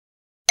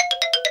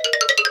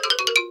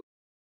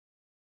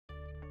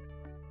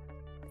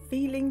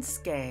Feeling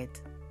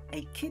Scared,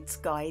 a kid's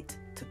guide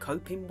to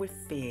coping with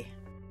fear.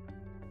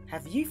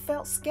 Have you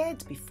felt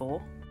scared before?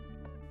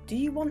 Do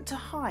you want to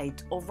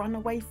hide or run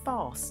away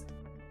fast?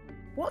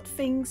 What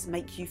things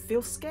make you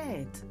feel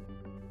scared?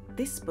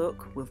 This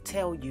book will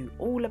tell you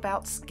all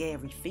about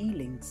scary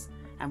feelings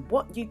and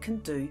what you can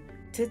do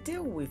to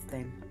deal with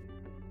them.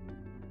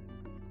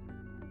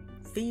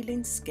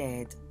 Feeling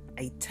Scared,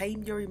 a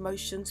Tame Your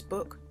Emotions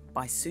book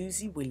by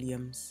Susie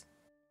Williams.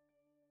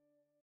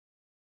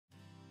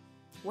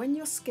 When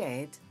you're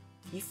scared,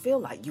 you feel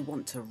like you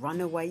want to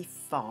run away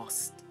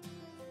fast.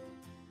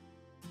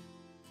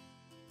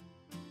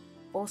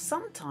 Or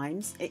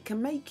sometimes it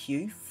can make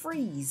you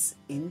freeze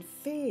in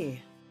fear.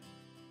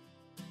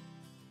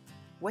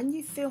 When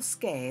you feel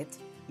scared,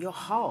 your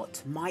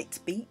heart might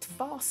beat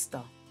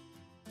faster.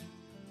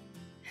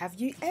 Have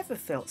you ever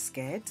felt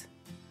scared?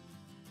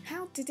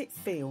 How did it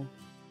feel?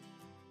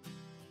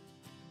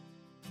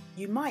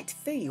 You might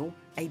feel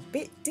a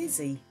bit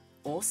dizzy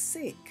or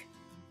sick.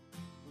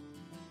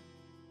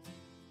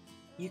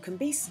 You can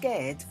be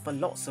scared for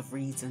lots of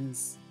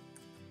reasons.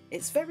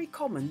 It's very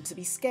common to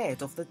be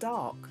scared of the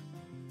dark.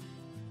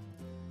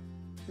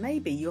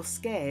 Maybe you're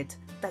scared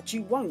that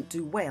you won't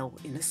do well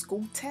in a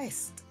school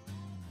test.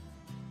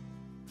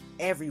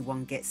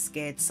 Everyone gets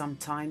scared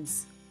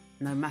sometimes,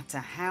 no matter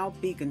how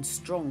big and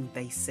strong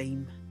they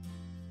seem.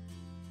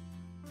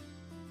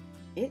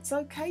 It's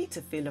okay to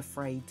feel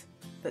afraid,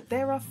 but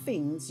there are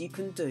things you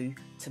can do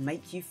to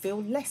make you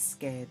feel less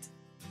scared.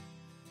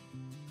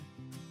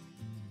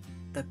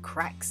 The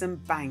cracks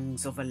and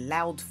bangs of a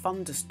loud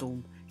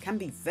thunderstorm can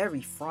be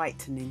very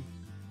frightening.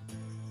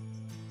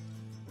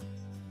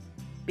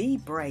 Be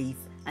brave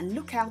and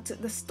look out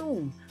at the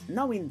storm,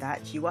 knowing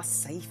that you are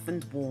safe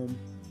and warm.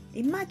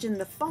 Imagine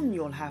the fun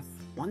you'll have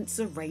once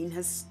the rain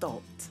has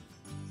stopped.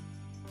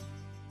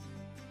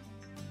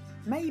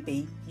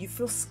 Maybe you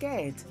feel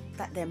scared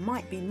that there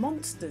might be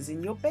monsters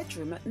in your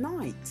bedroom at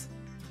night.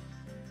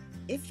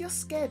 If you're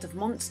scared of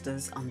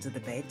monsters under the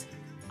bed,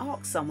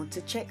 ask someone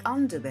to check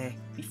under there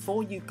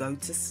before you go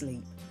to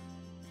sleep.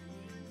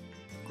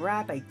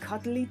 Grab a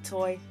cuddly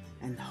toy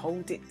and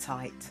hold it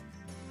tight.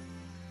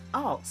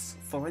 Ask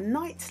for a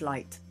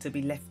nightlight to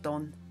be left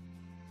on.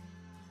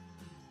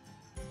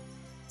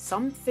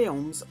 Some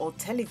films or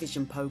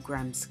television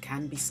programs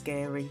can be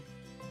scary.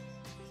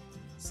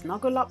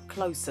 Snuggle up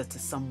closer to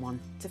someone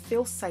to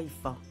feel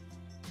safer.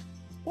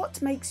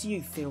 What makes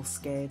you feel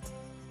scared?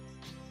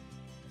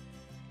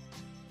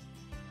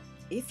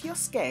 If you're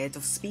scared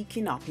of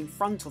speaking up in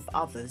front of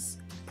others,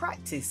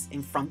 practice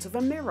in front of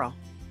a mirror.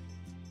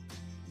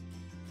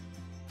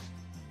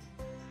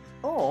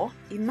 Or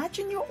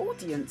imagine your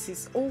audience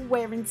is all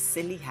wearing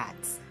silly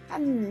hats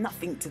and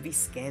nothing to be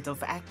scared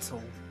of at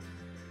all.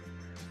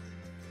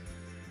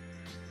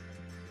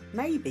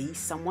 Maybe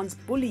someone's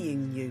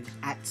bullying you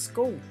at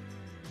school.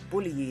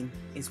 Bullying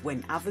is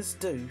when others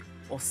do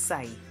or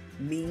say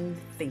mean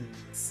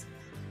things.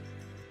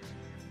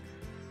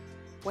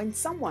 When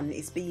someone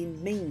is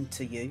being mean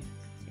to you,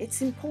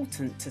 it's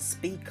important to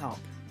speak up.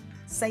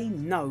 Say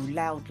no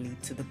loudly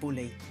to the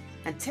bully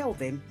and tell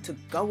them to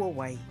go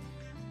away.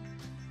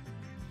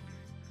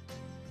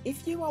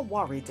 If you are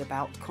worried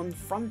about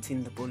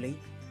confronting the bully,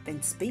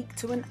 then speak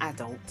to an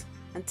adult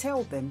and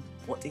tell them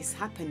what is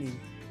happening.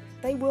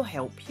 They will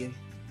help you.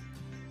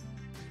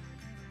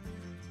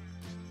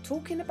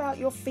 Talking about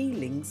your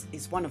feelings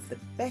is one of the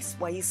best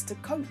ways to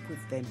cope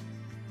with them.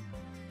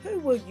 Who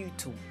will you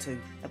talk to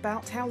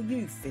about how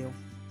you feel?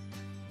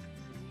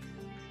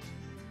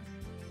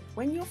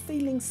 When you're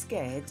feeling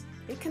scared,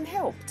 it can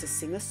help to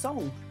sing a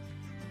song.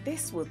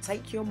 This will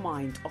take your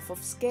mind off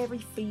of scary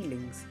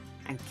feelings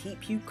and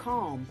keep you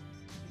calm.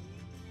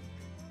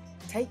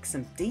 Take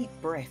some deep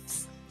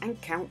breaths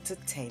and count to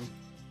 10.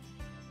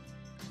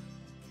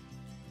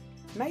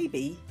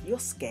 Maybe you're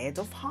scared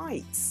of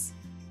heights.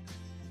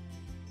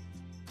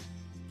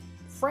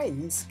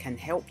 Friends can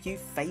help you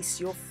face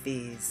your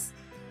fears.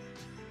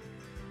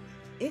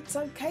 It's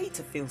okay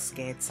to feel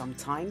scared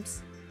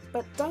sometimes,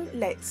 but don't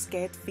let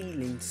scared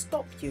feelings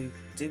stop you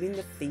doing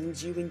the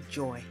things you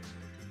enjoy.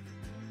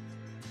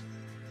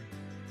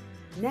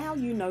 Now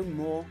you know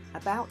more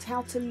about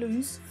how to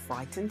lose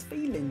frightened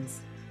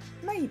feelings.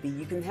 Maybe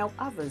you can help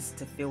others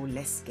to feel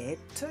less scared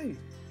too.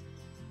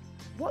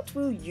 What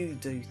will you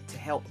do to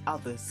help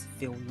others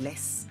feel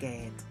less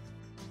scared?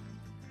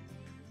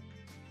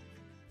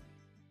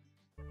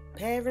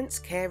 Parents,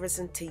 carers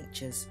and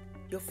teachers,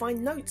 you'll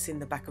find notes in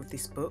the back of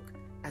this book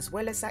as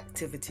well as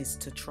activities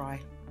to try.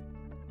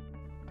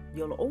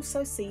 You'll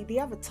also see the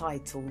other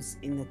titles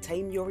in the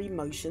Tame Your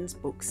Emotions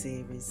book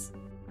series.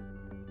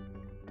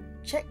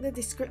 Check the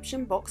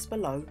description box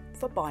below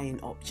for buying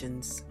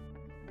options.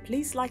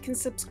 Please like and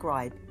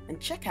subscribe and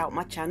check out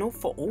my channel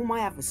for all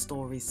my other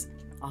stories.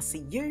 I'll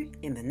see you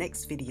in the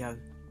next video.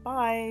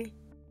 Bye!